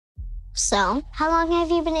So, how long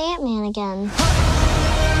have you been Ant-Man again?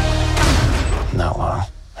 Not long.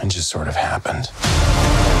 It just sort of happened.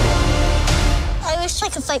 I wish I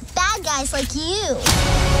could fight bad guys like you.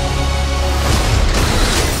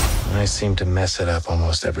 I seem to mess it up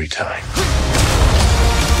almost every time.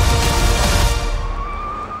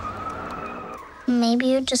 Maybe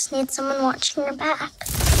you just need someone watching your back.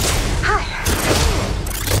 Hi.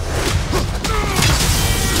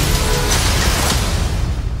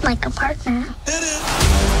 Like a partner.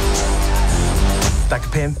 Dr.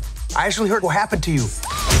 Pym, I actually heard what happened to you.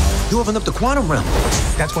 You opened up the quantum realm.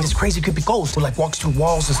 That's when this crazy creepy ghost who walks through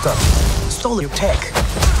walls and stuff. Stole your tech.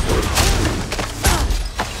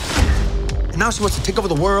 And now she wants to take over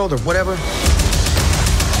the world or whatever.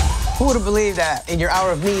 Who would have believed that in your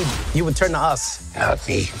hour of need, you would turn to us? Not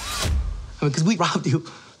me. Because we robbed you.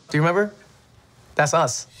 Do you remember? That's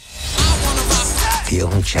us. The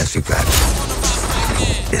only chance we've got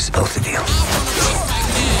is both of you.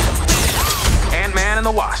 Ant-Man and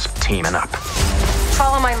the Wasp teaming up.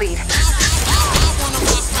 Follow my lead.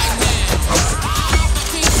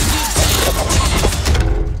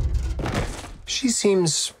 She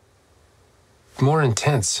seems more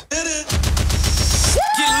intense. Get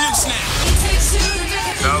loose now.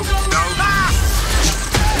 No.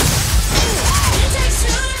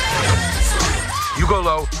 You go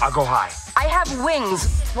low, I'll go high. I have wings.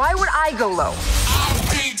 Why would I go low?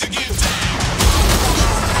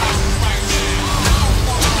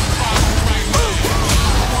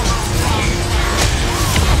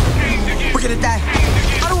 We're gonna die.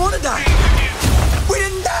 I don't want to die. We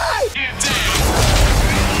didn't die.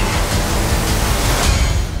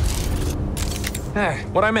 Hey,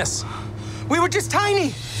 what'd I miss? We were just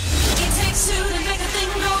tiny.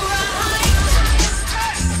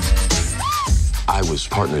 I was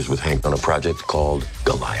partners with Hank on a project called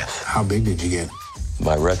Goliath. How big did you get?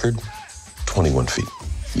 My record, 21 feet.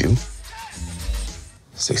 You?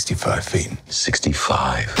 65 feet.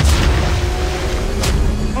 65.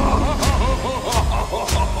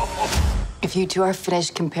 If you two are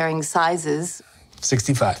finished comparing sizes,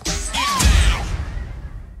 65.